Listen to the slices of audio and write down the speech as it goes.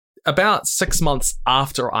about 6 months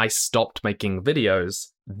after I stopped making videos,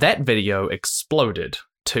 that video exploded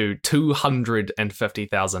to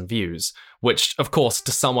 250,000 views, which, of course,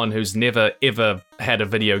 to someone who's never ever had a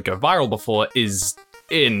video go viral before is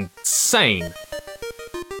insane.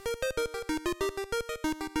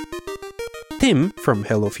 Tim from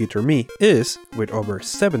Hello Future Me is, with over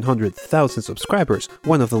 700,000 subscribers,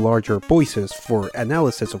 one of the larger voices for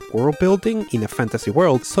analysis of world building in a fantasy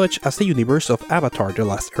world such as the universe of Avatar: The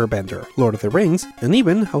Last Airbender, Lord of the Rings, and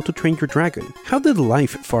even How to Train Your Dragon. How did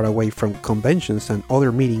life far away from conventions and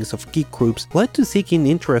other meetings of geek groups lead to seeking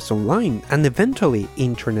interest online and eventually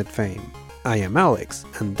internet fame? I am Alex,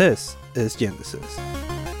 and this is Genesis.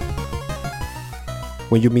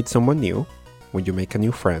 When you meet someone new, when you make a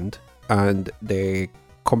new friend, and the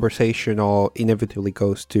conversation all inevitably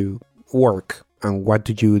goes to work and what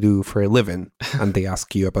do you do for a living, and they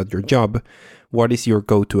ask you about your job, what is your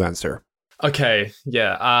go-to answer? Okay,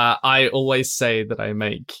 yeah. I always say that I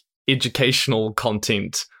make educational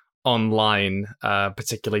content online,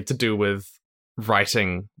 particularly to do with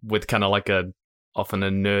writing, with kind of like often a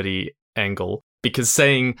nerdy angle. Because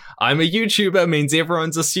saying I'm a YouTuber means everyone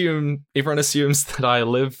assumes that I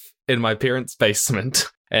live in my parents'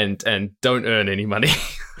 basement and don't earn any money.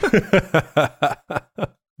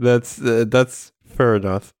 That's fair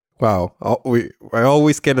enough. Wow, I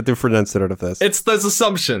always get a different answer out of this. It's those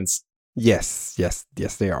assumptions. Yes,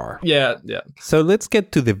 they are. Yeah. So let's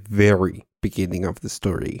get to the very beginning of the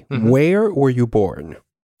story. Mm-hmm. Where were you born?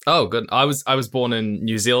 Oh, good. I was born in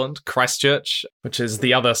New Zealand, Christchurch, which is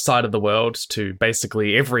the other side of the world to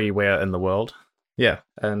basically everywhere in the world. Yeah,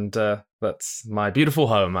 and that's my beautiful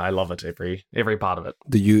home. I love it, every part of it.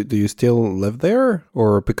 Do you still live there,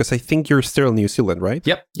 or because I think you're still in New Zealand, right?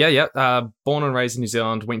 Yep, yeah. Born and raised in New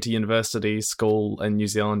Zealand. Went to university, school in New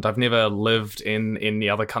Zealand. I've never lived in any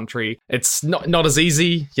other country. It's not as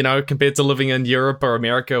easy, compared to living in Europe or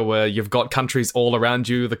America, where you've got countries all around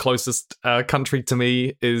you. The closest country to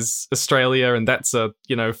me is Australia, and that's a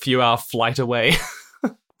few-hour flight away.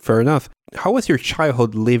 Fair enough. How was your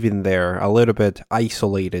childhood living there, a little bit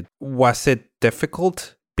isolated? Was it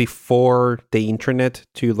difficult before the internet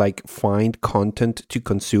to find content to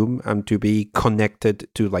consume and to be connected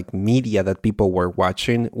to media that people were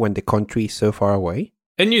watching when the country is so far away?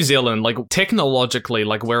 In New Zealand, technologically,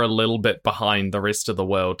 we're a little bit behind the rest of the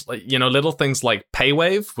world. Little things like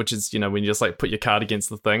PayWave, which is, when you just put your card against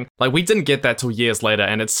the thing. We didn't get that till years later,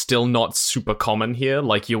 and it's still not super common here.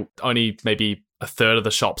 You only maybe a third of the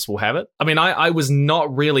shops will have it. I mean, I was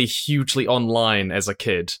not really hugely online as a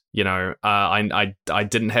kid. I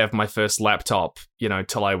didn't have my first laptop,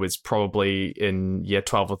 till I was probably in year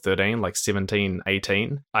 12 or 13, 17,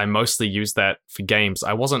 18. I mostly used that for games.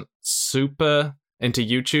 I wasn't super into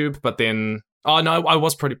YouTube, but then I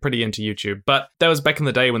was pretty into YouTube, but that was back in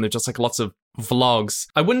the day when there's just lots of vlogs.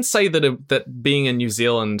 I wouldn't say that being in New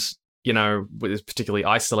Zealand, was particularly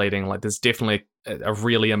isolating. There's definitely a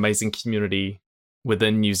really amazing community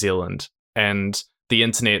within New Zealand, and the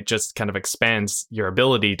internet just kind of expands your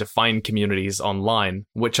ability to find communities online,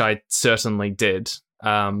 which I certainly did.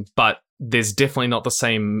 But there's definitely not the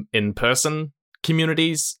same in-person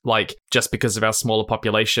communities, just because of our smaller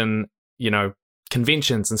population,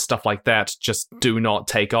 conventions and stuff like that just do not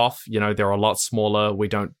take off. They're a lot smaller.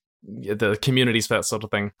 The communities for that sort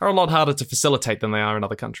of thing are a lot harder to facilitate than they are in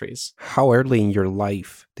other countries. How early in your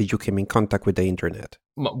life did you come in contact with the internet?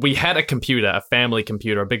 We had a computer, a family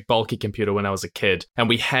computer, a big bulky computer when I was a kid, and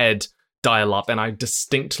we had dial-up, and I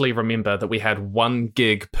distinctly remember that we had 1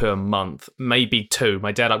 gig per month, maybe 2.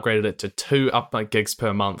 My dad upgraded it to 2 gigs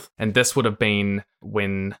per month, and this would have been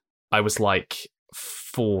when I was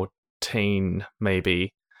 14,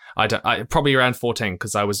 maybe. I probably around 14,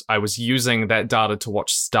 because I was using that data to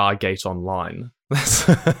watch Stargate online.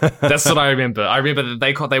 That's what I remember. I remember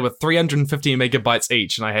that they were 350 megabytes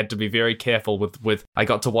each, and I had to be very careful with I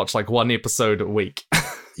got to watch 1 episode a week.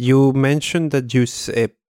 You mentioned that you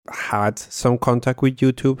had some contact with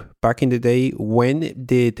YouTube back in the day. When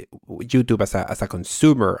did YouTube as a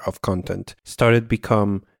consumer of content started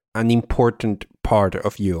become an important part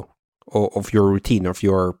of you, or of your routine, of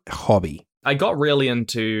your hobby? I got really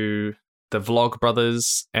into the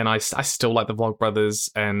Vlogbrothers, and I still like the Vlogbrothers,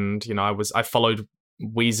 and I followed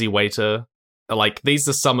Wheezy Waiter. These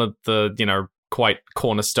are some of the quite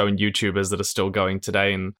cornerstone YouTubers that are still going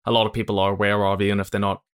today, and a lot of people are aware of, even if they're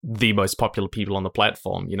not the most popular people on the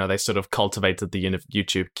platform. They sort of cultivated the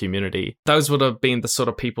YouTube community. Those would have been the sort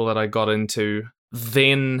of people that I got into.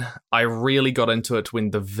 Then I really got into it when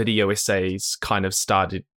the video essays kind of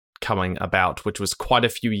started coming about, which was quite a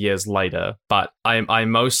few years later. But I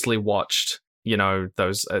mostly watched you know,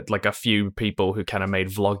 those like a few people who kind of made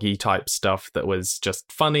vloggy type stuff that was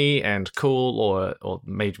just funny and cool or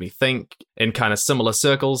made me think in kind of similar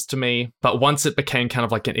circles to me. But once it became kind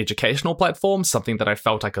of like an educational platform, something that I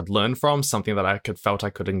felt I could learn from, something that I felt I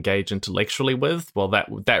could engage intellectually with, well,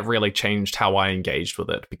 that really changed how I engaged with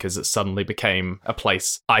it, because it suddenly became a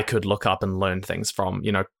place I could look up and learn things from.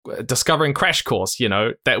 You know, discovering Crash Course, you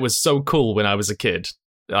know, that was so cool when I was a kid.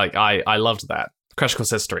 Like, I loved that. Crash Course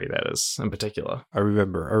History, that is, in particular. I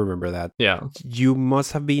remember that. Yeah. You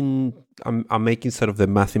must have been, I'm making sort of the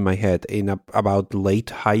math in my head, in about late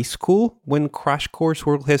high school when Crash Course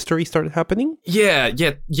World History started happening? Yeah,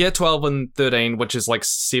 year 12 and 13, which is like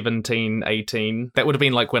 17, 18. That would have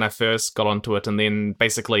been like when I first got onto it, and then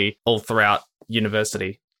basically all throughout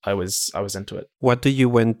university, I was into it. What did you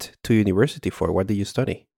went to university for? What did you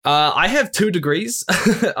study? I have 2 degrees.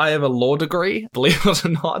 I have a law degree, believe it or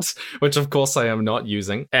not, which of course I am not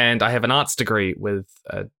using. And I have an arts degree with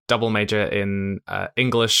a double major in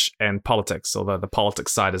English and politics, although the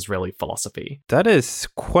politics side is really philosophy. That is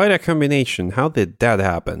quite a combination. How did that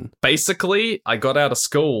happen? Basically, I got out of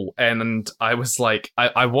school and I was like,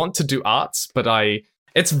 I want to do arts, but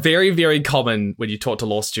it's very, very common when you talk to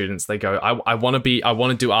law students. They go, I want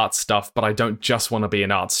to do art stuff, but I don't just want to be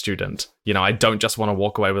an art student. You know, I don't just want to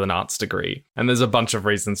walk away with an arts degree. And there's a bunch of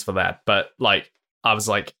reasons for that. But like, I was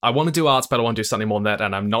like, I want to do arts, but I want to do something more than that.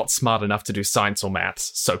 And I'm not smart enough to do science or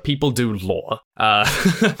maths. So people do law.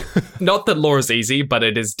 Not that law is easy, but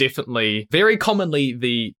it is definitely very commonly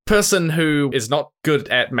the person who is not good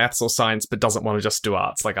at maths or science, but doesn't want to just do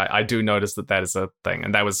arts. Like I do notice that is a thing.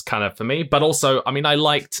 And that was kind of for me. But also, I mean, I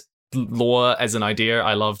liked law as an idea.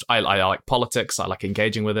 I like politics. I like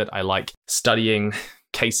engaging with it. I like studying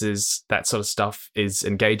cases. That sort of stuff is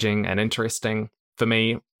engaging and interesting for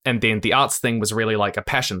me. And then the arts thing was really like a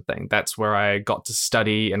passion thing. That's where I got to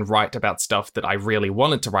study and write about stuff that I really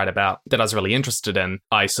wanted to write about, that I was really interested in.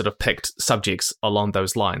 I sort of picked subjects along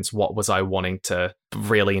those lines. What was I wanting to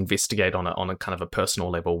really investigate on a kind of a personal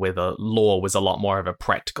level, where the law was a lot more of a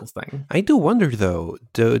practical thing. I do wonder though,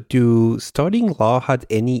 do studying law had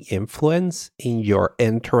any influence in your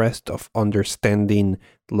interest of understanding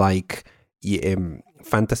like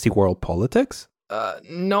fantasy world politics?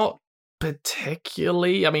 Not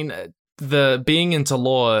particularly. I mean, the being into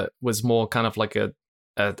law was more kind of like a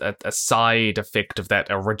side effect of that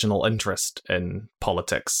original interest in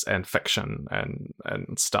politics and fiction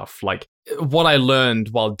and stuff. Like, what I learned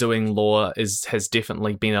while doing law has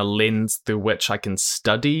definitely been a lens through which I can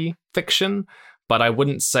study fiction, but I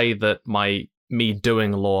wouldn't say that me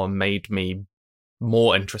doing law made me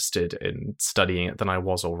more interested in studying it than I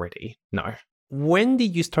was already. No. When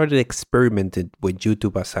did you start experimenting with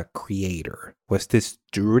YouTube as a creator? Was this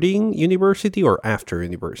during university or after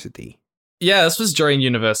university? Yeah, this was during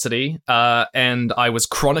university, and I was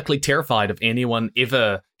chronically terrified of anyone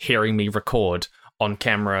ever hearing me record on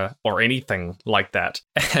camera or anything like that.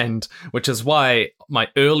 And which is why my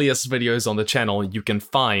earliest videos on the channel you can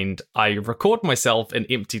find, I record myself in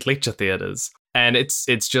empty lecture theaters, and it's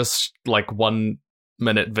just like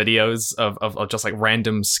 1-minute videos of just like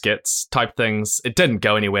random skits type things. It didn't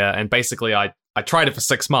go anywhere, and basically I tried it for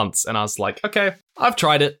 6 months and I was like, okay, I've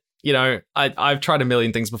tried it. You know, I've tried a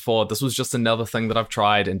million things before. This was just another thing that I've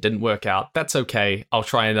tried and didn't work out. That's okay. I'll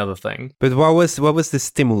try another thing. But what was the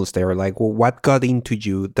stimulus there? Like, what got into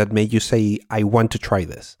you that made you say, I want to try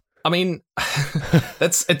this? I mean,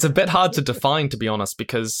 it's a bit hard to define, to be honest,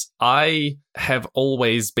 because I have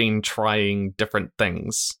always been trying different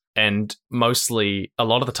things. And mostly, a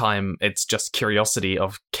lot of the time, it's just curiosity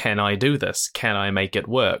of, can I do this? Can I make it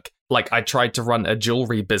work? Like, I tried to run a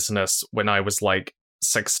jewelry business when I was like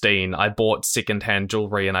 16. I bought secondhand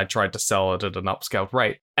jewelry and I tried to sell it at an upscaled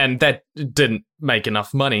rate. And that didn't make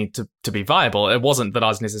enough money to be viable. It wasn't that I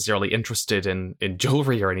was necessarily interested in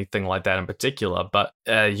jewelry or anything like that in particular, but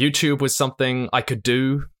YouTube was something I could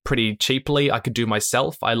do pretty cheaply. I could do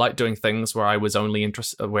myself. I like doing things where I was only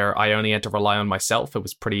where I only had to rely on myself. It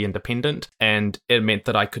was pretty independent, and it meant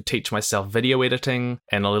that I could teach myself video editing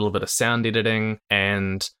and a little bit of sound editing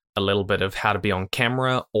and a little bit of how to be on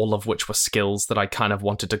camera, all of which were skills that I kind of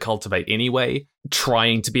wanted to cultivate anyway.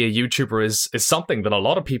 Trying to be a YouTuber is something that a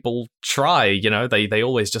lot of people try, you know, they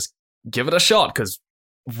always just give it a shot, because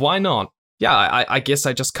why not? Yeah, I guess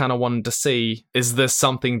I just kind of wanted to see, is this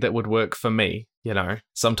something that would work for me? You know,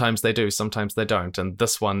 sometimes they do, sometimes they don't. And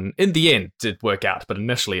this one, in the end, did work out, but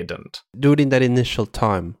initially it didn't. During that initial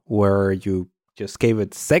time where you just gave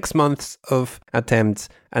it 6 months of attempts,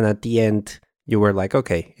 and at the end, you were like,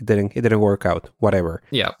 okay, it didn't work out, whatever.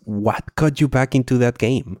 Yeah. What got you back into that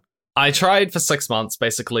game? I tried for 6 months,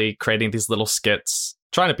 basically creating these little skits,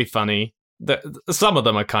 trying to be funny, Some of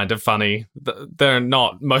them are kind of funny. They're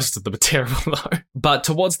not, most of them are terrible though. But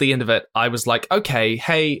towards the end of it, I was like, okay,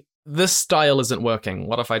 hey, this style isn't working.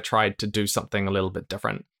 What if I tried to do something a little bit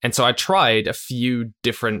different? And so I tried a few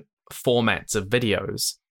different formats of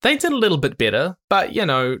videos. They did a little bit better, but,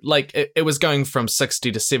 like it was going from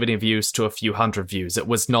 60 to 70 views to a few hundred views. It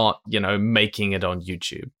was not, making it on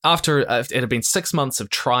YouTube. After it had been 6 months of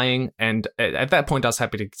trying, and at that point I was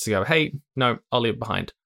happy to go, hey, no, I'll leave it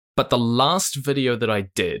behind. But the last video that I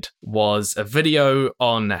did was a video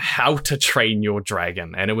on how to train your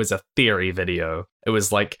dragon, and it was a theory video. It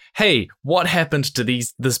was like, hey, what happened to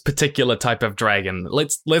this particular type of dragon?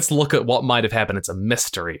 Let's look at what might have happened. It's a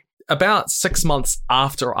mystery. About 6 months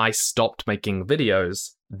after I stopped making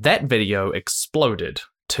videos, that video exploded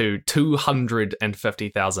to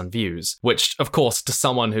 250,000 views, which, of course, to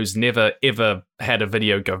someone who's never, ever had a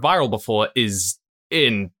video go viral before is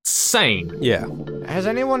insane. Yeah. Has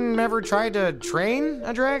anyone ever tried to train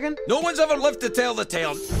a dragon? No one's ever lived to tell the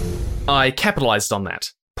tale. I capitalized on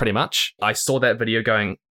that, pretty much. I saw that video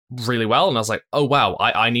going really well, and I was like, oh wow,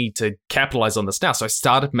 I need to capitalize on this now. So I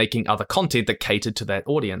started making other content that catered to that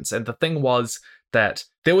audience. And the thing was that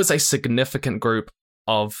there was a significant group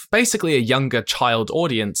of basically a younger child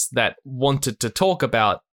audience that wanted to talk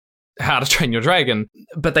about how to train your dragon,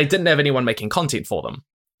 but they didn't have anyone making content for them.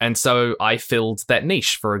 And so I filled that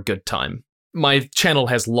niche for a good time. My channel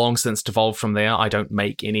has long since devolved from there. I don't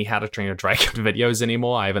make any How to Train Your Dragon videos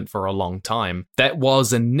anymore. I haven't for a long time. That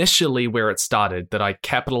was initially where it started, that I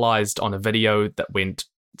capitalized on a video that went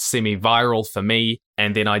semi-viral for me,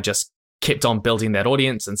 and then I just kept on building that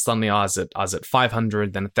audience, and suddenly I was at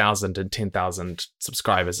 500, then 1,000 and 10,000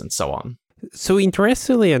 subscribers and so on. So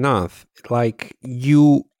interestingly enough, like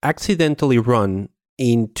you accidentally run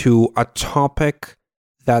into a topic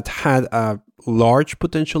that had a large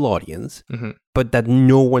potential audience, but that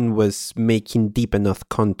no one was making deep enough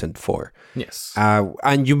content for. Yes.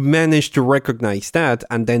 And you managed to recognize that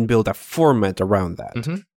and then build a format around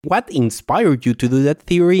that. What inspired you to do that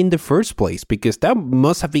theory in the first place? Because that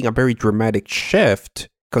must have been a very dramatic shift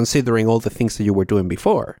considering all the things that you were doing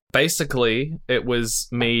before. Basically, it was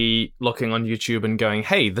me looking on YouTube and going,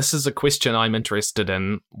 hey, this is a question I'm interested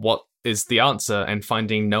in. What is the answer? And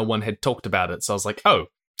finding no one had talked about it. So I was like, oh,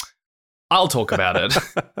 I'll talk about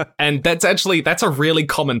it. And that's a really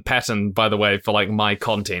common pattern, by the way, for like my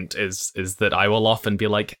content is that I will often be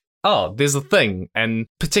like, oh, there's a thing. And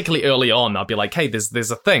particularly early on, I'll be like, hey,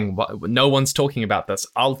 there's a thing. No one's talking about this.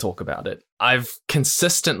 I'll talk about it. I've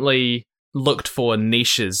consistently looked for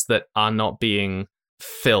niches that are not being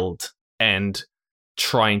filled and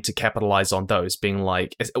trying to capitalize on those, being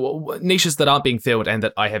like niches that aren't being filled and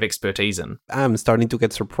that I have expertise in. I'm starting to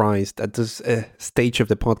get surprised at this stage of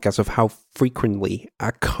the podcast of how frequently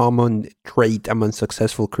a common trait among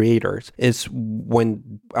successful creators is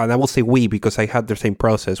when, and I will say we because I had the same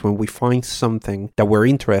process, when we find something that we're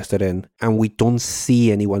interested in and we don't see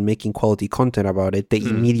anyone making quality content about it, the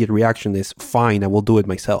immediate reaction is, fine, I will do it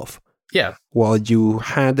myself. Yeah. Well, you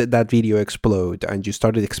had that video explode and you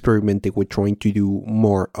started experimenting with trying to do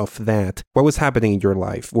more of that. What was happening in your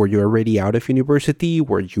life? Were you already out of university?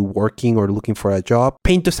 Were you working or looking for a job?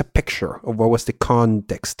 Paint us a picture of what was the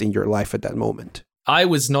context in your life at that moment. I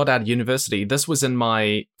was not out of university. This was in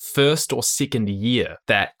my first or second year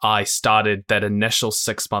that I started that initial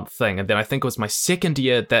 6-month thing. And then I think it was my second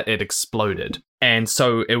year that it exploded. And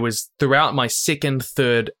so it was throughout my second,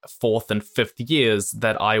 third, fourth, and fifth years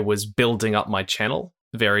that I was building up my channel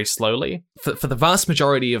very slowly. For the vast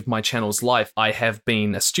majority of my channel's life, I have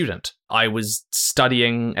been a student. I was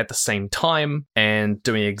studying at the same time and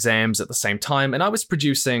doing exams at the same time, and I was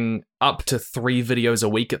producing up to 3 videos a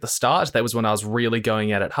week at the start. That was when I was really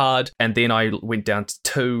going at it hard, and then I went down to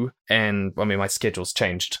 2, and I mean, my schedule's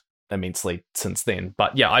changed immensely since then.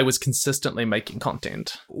 But yeah, I was consistently making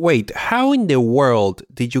content. Wait, how in the world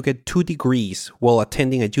did you get 2 degrees while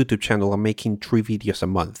attending a YouTube channel and making 3 videos a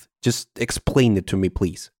month? Just explain it to me,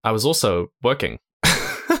 please. I was also working.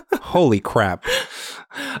 Holy crap.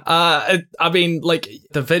 I mean, like,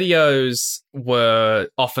 the videos were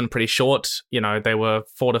often pretty short. You know, they were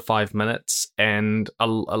 4 to 5 minutes, and a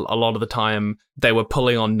lot of the time they were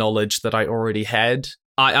pulling on knowledge that I already had.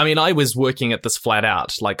 I mean, I was working at this flat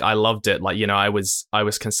out. Like, I loved it. Like, you know, I was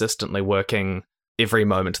consistently working every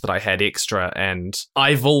moment that I had extra, and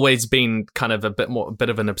I've always been kind of a bit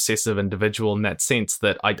of an obsessive individual in that sense,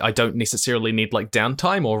 that I don't necessarily need like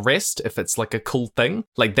downtime or rest if it's like a cool thing.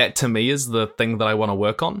 Like, that to me is the thing that I want to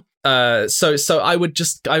work on. So I would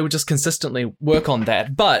just consistently work on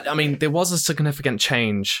that. But I mean, there was a significant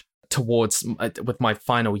change with my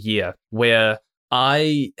final year where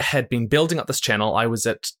I had been building up this channel. I was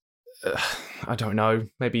at I don't know,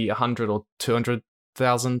 maybe 100 or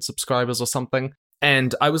 200,000 subscribers or something.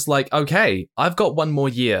 And I was like, okay, I've got one more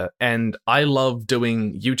year and I love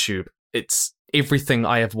doing YouTube. It's everything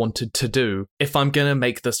I have wanted to do. If I'm going to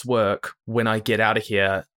make this work when I get out of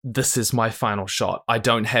here, this is my final shot. I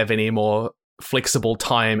don't have any more flexible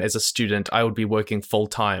time as a student. I would be working full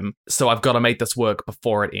time. So I've got to make this work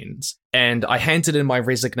before it ends. And I handed in my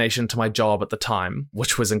resignation to my job at the time,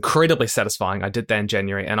 which was incredibly satisfying. I did that in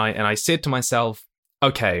January. And I said to myself,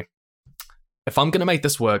 okay, if I'm going to make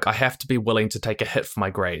this work, I have to be willing to take a hit for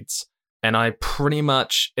my grades. And I pretty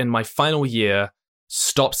much, in my final year,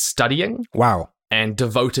 stopped studying. Wow. And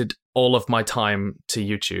devoted all of my time to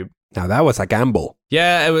YouTube. Now that was a gamble.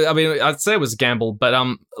 Yeah, I'd say it was a gamble, but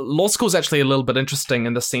law school is actually a little bit interesting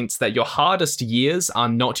in the sense that your hardest years are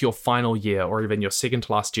not your final year or even your second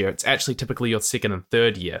to last year. It's actually typically your second and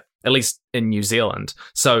third year, at least in New Zealand.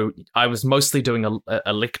 So I was mostly doing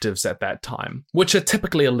electives at that time, which are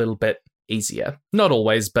typically a little bit easier. Not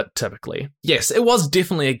always, but typically. Yes, it was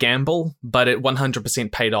definitely a gamble, but it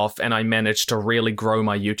 100% paid off, and I managed to really grow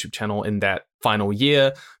my YouTube channel in that final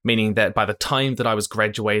year, meaning that by the time that I was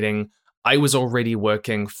graduating, I was already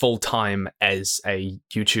working full-time as a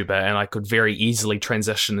YouTuber, and I could very easily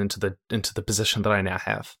transition into the position that I now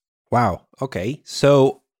have. Wow. Okay.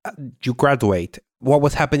 So you graduate. What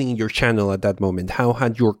was happening in your channel at that moment? How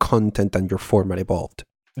had your content and your format evolved?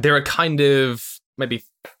 There are kind of maybe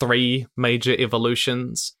 3 major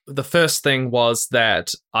evolutions. The first thing was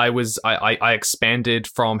that I expanded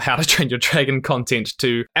from How to Train Your Dragon content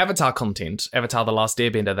to Avatar content. Avatar The Last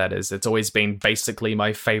Airbender, that is. It's always been basically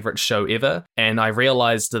my favorite show ever. And I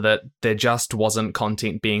realized that there just wasn't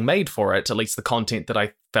content being made for it, at least the content that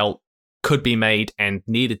I felt could be made and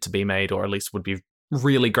needed to be made, or at least would be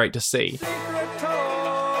really great to see.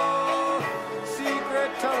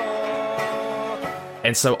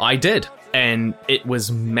 And so I did. And it was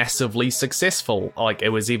massively successful. Like, it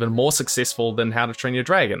was even more successful than How to Train Your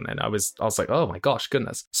Dragon. And I was like, oh my gosh,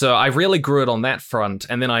 goodness. So I really grew it on that front.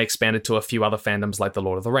 And then I expanded to a few other fandoms like The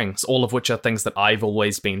Lord of the Rings, all of which are things that I've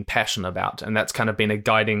always been passionate about. And that's kind of been a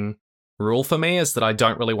guiding rule for me, is that I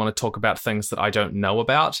don't really want to talk about things that I don't know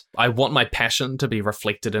about. I want my passion to be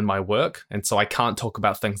reflected in my work. And so I can't talk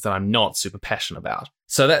about things that I'm not super passionate about.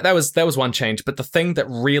 So that was one change. But the thing that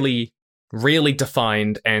really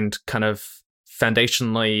defined and kind of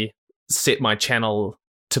foundationally set my channel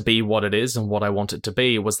to be what it is and what I want it to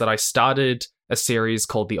be was that I started a series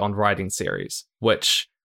called the On Writing series, which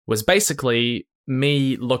was basically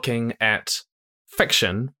me looking at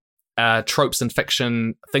fiction, tropes in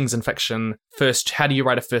fiction, things in fiction, first, how do you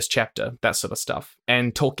write a first chapter, that sort of stuff,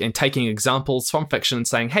 and taking examples from fiction and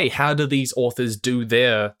saying, hey, how do these authors do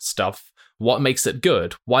their stuff? What makes it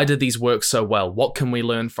good? Why did these work so well? What can we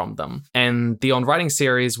learn from them? And the On Writing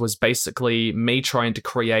series was basically me trying to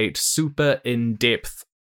create super in-depth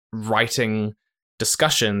writing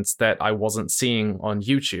discussions that I wasn't seeing on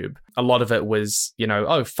YouTube. A lot of it was,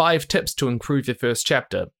 5 tips to improve your first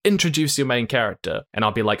chapter. Introduce your main character. And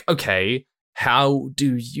I'll be like, okay, how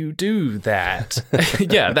do you do that?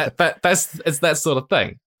 Yeah, it's that sort of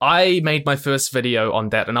thing. I made my first video on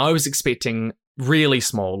that, and I was expecting really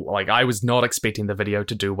small. Like, I was not expecting the video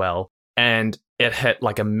to do well, and it hit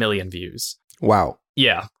like 1 million views. Wow.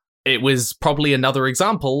 Yeah. It was probably another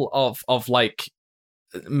example of like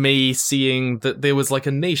me seeing that there was like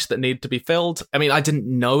a niche that needed to be filled. I mean, I didn't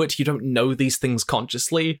know it. You don't know these things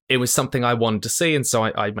consciously. It was something I wanted to see, and so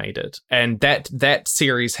I made it. And that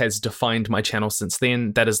series has defined my channel since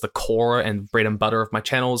then. That is the core and bread and butter of my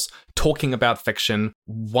channels, talking about fiction,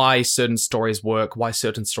 why certain stories work, why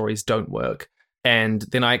certain stories don't work. And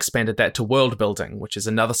then I expanded that to world building, which is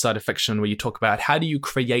another side of fiction where you talk about how do you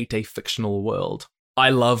create a fictional world. I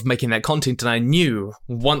love making that content, and I knew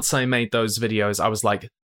once I made those videos, I was like,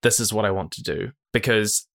 this is what I want to do.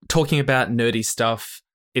 Because talking about nerdy stuff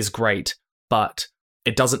is great, but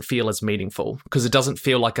it doesn't feel as meaningful, because it doesn't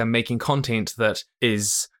feel like I'm making content that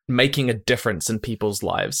is making a difference in people's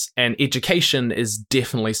lives. And education is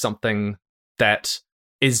definitely something that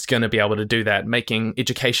is going to be able to do that, making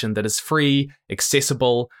education that is free,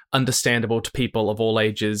 accessible, understandable to people of all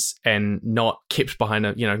ages, and not kept behind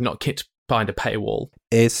a paywall.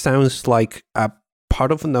 It sounds like a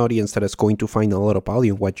part of an audience that is going to find a lot of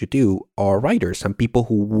value in what you do are writers and people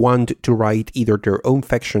who want to write either their own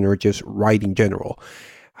fiction or just write in general.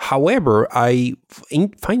 However, I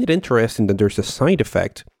find it interesting that there's a side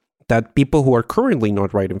effect that people who are currently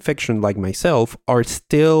not writing fiction, like myself, are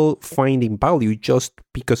still finding value just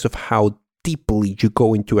because of how deeply you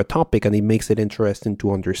go into a topic and it makes it interesting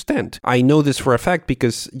to understand. I know this for a fact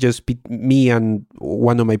because just me and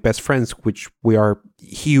one of my best friends, which we are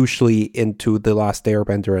hugely into The Last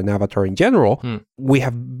Airbender and Avatar in general, we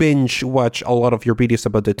have binge watched a lot of your videos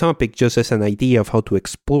about the topic just as an idea of how to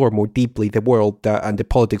explore more deeply the world and the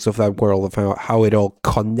politics of that world, of how it all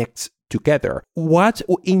connects together. What,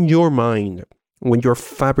 in your mind, when you're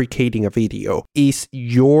fabricating a video, is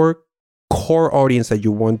your core audience that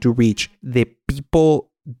you want to reach the people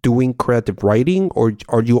doing creative writing, or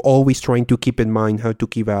are you always trying to keep in mind how to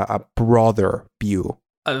give a broader view?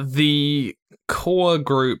 The core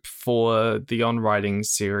group for the On Writing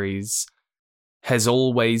series has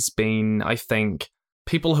always been, I think,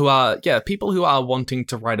 people who are wanting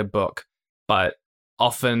to write a book, but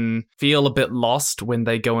often feel a bit lost when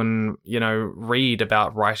they go and, read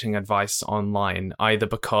about writing advice online, either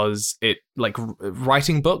because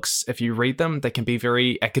writing books, if you read them, they can be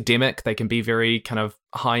very academic, they can be very kind of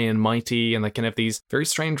high and mighty, and they can have these very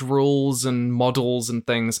strange rules and models and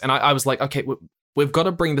things. And I was like, okay, we've got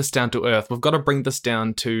to bring this down to earth. We've got to bring this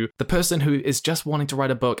down to the person who is just wanting to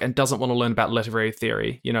write a book and doesn't want to learn about literary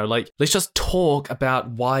theory. Let's just talk about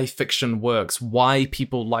why fiction works, why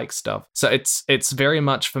people like stuff. So it's very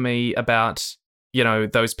much for me about,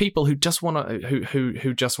 those people who just want to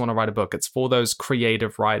who just want to write a book. It's for those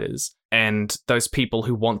creative writers and those people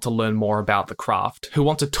who want to learn more about the craft, who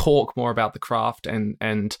want to talk more about the craft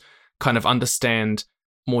and kind of understand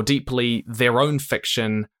more deeply their own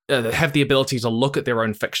fiction, have the ability to look at their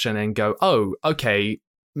own fiction and go, oh, okay,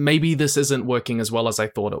 maybe this isn't working as well as I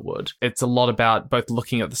thought it would. It's a lot about both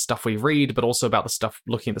looking at the stuff we read, but also about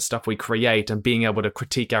looking at the stuff we create and being able to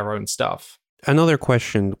critique our own stuff. Another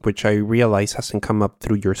question, which I realize hasn't come up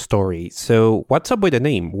through your story. So what's up with the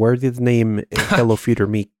name? Where did the name Hello Future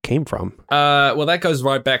Me came from? Well, that goes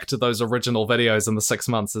right back to those original videos in the 6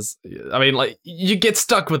 months. You get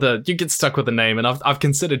stuck with a name, and I've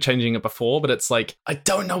considered changing it before, but it's like, I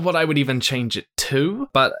don't know what I would even change it to.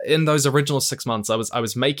 But in those original 6 months, I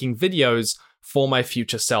was making videos for my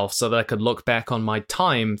future self so that I could look back on my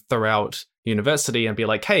time throughout university and be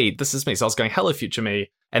like, hey, this is me. So I was going, hello, future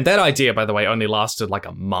me. And that idea, by the way, only lasted like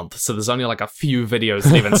a month. So there's only like a few videos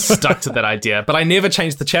that even stuck to that idea. But I never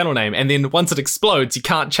changed the channel name. And then once it explodes, you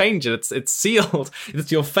can't change it. It's sealed. It's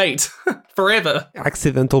your fate forever.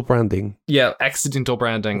 Accidental branding. Yeah, accidental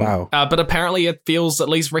branding. Wow. But apparently it feels at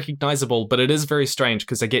least recognizable. But it is very strange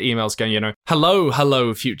because I get emails going,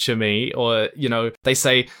 hello, future me. Or, they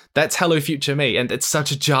say, that's hello, future me. And it's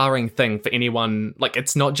such a jarring thing for anyone. Like,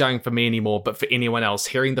 it's not jarring for me anymore, but for anyone else.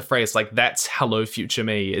 Hearing the phrase like, that's hello, future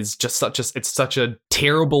me is just such a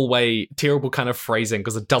terrible kind of phrasing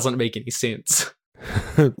because it doesn't make any sense.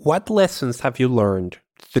 What lessons have you learned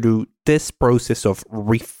through this process of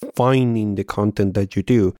refining the content that you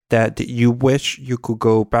do that you wish you could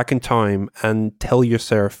go back in time and tell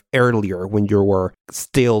yourself earlier when you were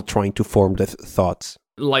still trying to form the thoughts?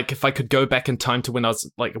 Like if I could go back in time to when I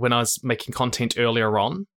was making content earlier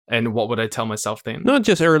on, and what would I tell myself then? Not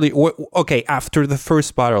just early. Okay, after the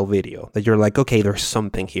first viral video that you're like, okay, there's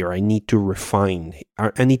something here. I need to refine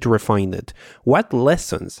it. What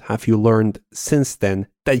lessons have you learned since then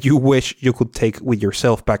that you wish you could take with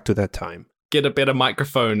yourself back to that time? Get a better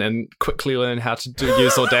microphone and quickly learn how to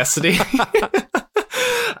use Audacity.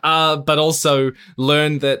 But also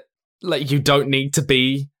learn that you don't need to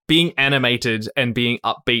be being animated and being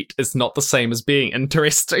upbeat is not the same as being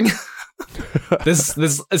interesting. There's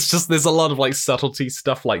a lot of subtlety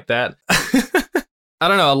stuff like that. I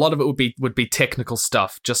don't know, a lot of it would be technical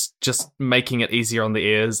stuff, just making it easier on the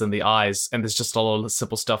ears and the eyes, and there's just a lot of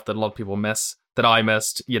simple stuff that a lot of people miss, that I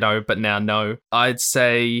missed, but now know. I'd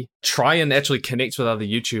say try and actually connect with other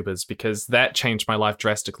YouTubers, because that changed my life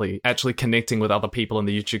drastically. Actually connecting with other people in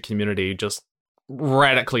the YouTube community just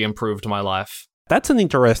radically improved my life. That's an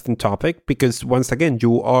interesting topic because, once again,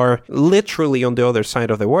 you are literally on the other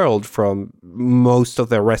side of the world from most of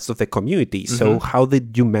the rest of the community. So how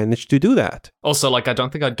did you manage to do that? Also, I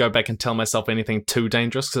don't think I'd go back and tell myself anything too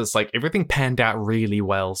dangerous because it's everything panned out really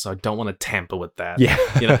well. So I don't want to tamper with that.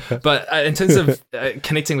 Yeah. But in terms of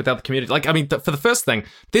connecting with other communities, for the first thing,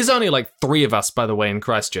 there's only 3 of us, by the way, in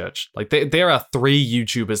Christchurch. There are 3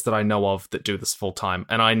 YouTubers that I know of that do this full time,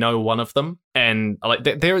 and I know one of them. And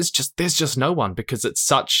there's just no one, because it's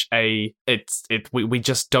such we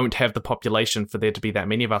just don't have the population for there to be that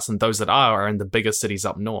many of us, and those that are in the bigger cities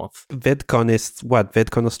up north. VidCon is what?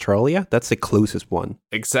 VidCon Australia? That's the closest one.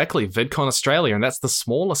 Exactly, VidCon Australia, and that's the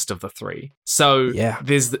smallest of the 3. So yeah,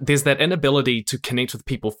 there's that inability to connect with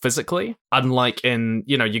people physically, unlike in,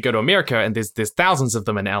 you go to America and there's thousands of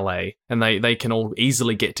them in LA, and they can all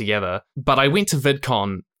easily get together. But I went to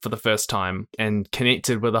VidCon for the first time and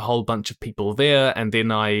connected with a whole bunch of people there. And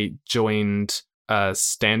then I joined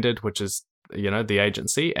Standard, which is, the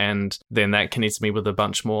agency. And then that connects me with a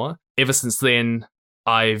bunch more. Ever since then,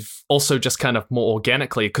 I've also just kind of more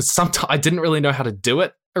organically, because sometimes I didn't really know how to do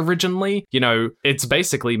it originally. It's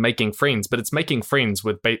basically making friends, but it's making friends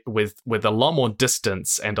with a lot more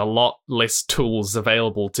distance and a lot less tools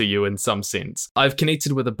available to you in some sense. I've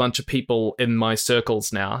connected with a bunch of people in my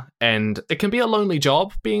circles now, and it can be a lonely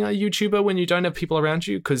job being a YouTuber when you don't have people around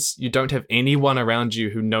you, because you don't have anyone around you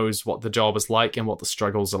who knows what the job is like and what the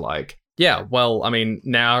struggles are like. Yeah, well, I mean,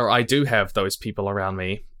 now I do have those people around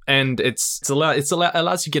me, and it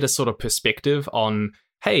allows you to get a sort of perspective on,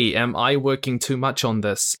 hey, am I working too much on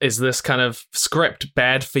this? Is this kind of script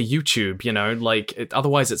bad for YouTube?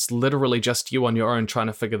 Otherwise it's literally just you on your own trying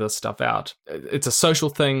to figure this stuff out. It's a social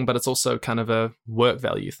thing, but it's also kind of a work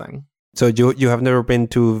value thing. So you have never been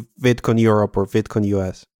to VidCon Europe or VidCon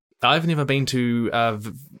US? I've never been to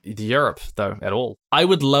Europe though at all. I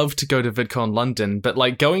would love to go to VidCon London, but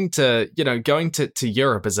going to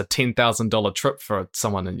Europe is a $10,000 trip for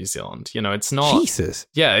someone in New Zealand. It's not. Jesus.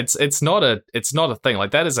 Yeah, it's not a thing.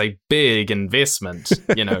 Like, that is a big investment.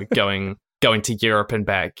 Going to Europe and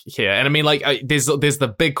back here. And I mean, there's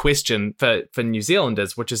the big question for New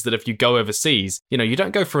Zealanders, which is that if you go overseas, you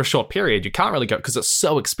don't go for a short period. You can't really go because it's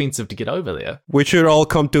so expensive to get over there. We should all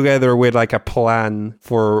come together with a plan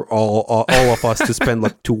for all of us to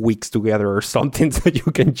spend 2 weeks together or something so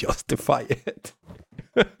you can justify it.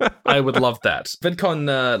 I would love that.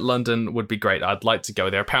 VidCon London would be great. I'd like to go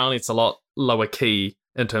there. Apparently it's a lot lower key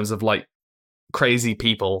in terms of crazy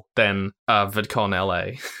people than VidCon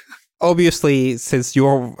LA. Obviously, since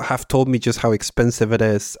you have told me just how expensive it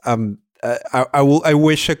is, I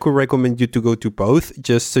wish I could recommend you to go to both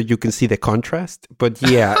just so you can see the contrast. But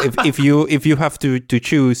yeah, if you have to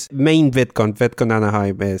choose, main VidCon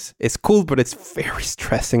Anaheim is cool, but it's very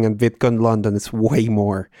stressing, and VidCon London is way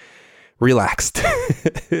more relaxed.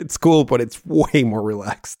 It's cool, but it's way more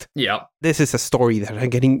relaxed. Yeah. This is a story that I'm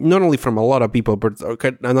getting not only from a lot of people, but I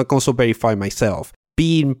can also verify myself.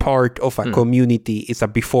 Being part of a community is a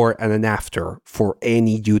before and an after for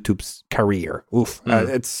any YouTube's career.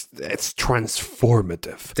 It's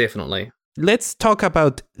transformative. Definitely. Let's talk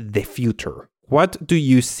about the future. What do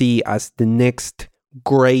you see as the next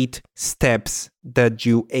great steps that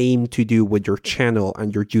you aim to do with your channel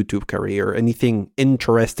and your YouTube career? Anything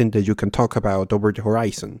interesting that you can talk about over the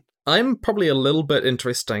horizon? I'm probably a little bit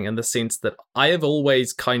interesting in the sense that I have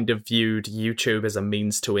always kind of viewed YouTube as a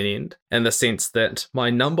means to an end, in the sense that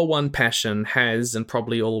my number one passion has and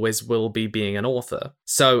probably always will be being an author.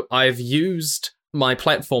 So I've used my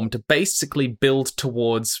platform to basically build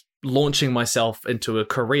towards launching myself into a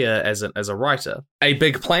career as a writer. A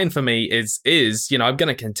big plan for me is I'm going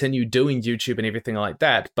to continue doing YouTube and everything like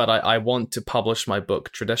that, but I want to publish my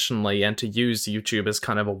book traditionally and to use YouTube as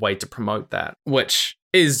kind of a way to promote that, which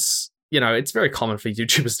is, it's very common for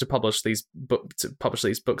YouTubers to publish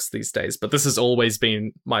these books these days, but this has always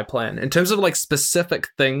been my plan. In terms of specific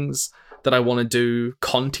things that I want to do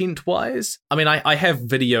content-wise, I mean, I have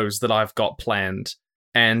videos that I've got planned,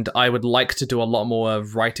 and I would like to do a lot more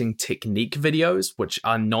writing technique videos, which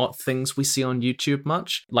are not things we see on YouTube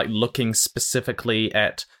much, looking specifically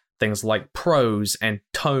at things like prose and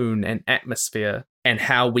tone and atmosphere and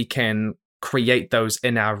how we can create those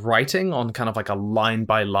in our writing on kind of a line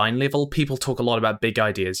by line level. People talk a lot about big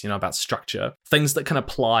ideas, about structure, things that can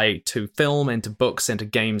apply to film and to books and to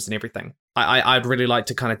games and everything. I'd really like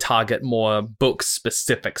to kind of target more book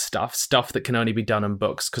specific stuff that can only be done in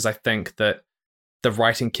books, because I think that the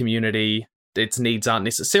writing community, its needs aren't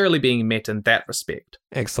necessarily being met in that respect.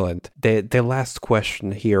 Excellent. The last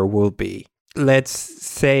question here will be, let's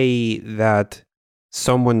say that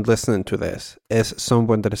someone listening to this is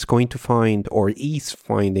someone that is going to find or is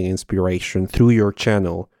finding inspiration through your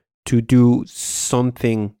channel to do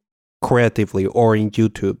something creatively or in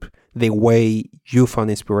YouTube the way you found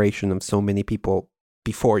inspiration of so many people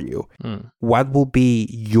before you. What will be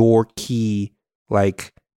your key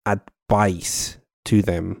advice to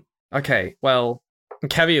them? Okay, well,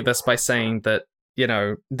 caveat this by saying that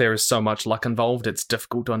there is so much luck involved. It's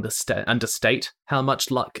difficult to understate how much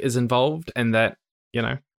luck is involved, and that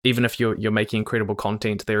even if you're making incredible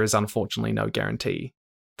content, there is unfortunately no guarantee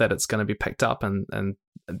that it's going to be picked up, and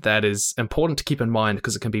that is important to keep in mind,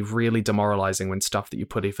 because it can be really demoralizing when stuff that you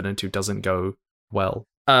put effort into doesn't go well.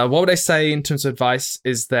 What would I say in terms of advice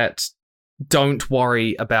is that don't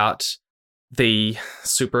worry about the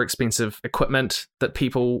super expensive equipment that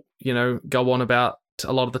people, go on about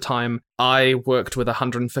a lot of the time. I worked with a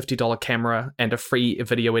 $150 camera and a free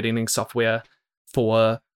video editing software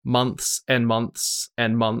for months and months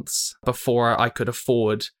and months before I could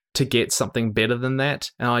afford to get something better than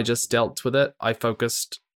that, and I just dealt with it. I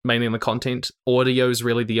focused mainly on the content. Audio is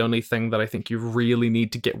really the only thing that I think you really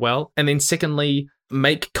need to get well. And then secondly,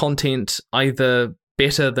 make content either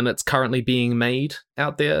better than it's currently being made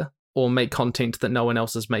out there, or make content that no one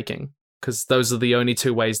else is making, because those are the only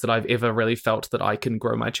two ways that I've ever really felt that I can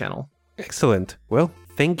grow my channel. Excellent. Well,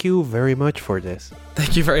 thank you very much for this.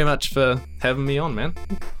 Thank you very much for having me on, man.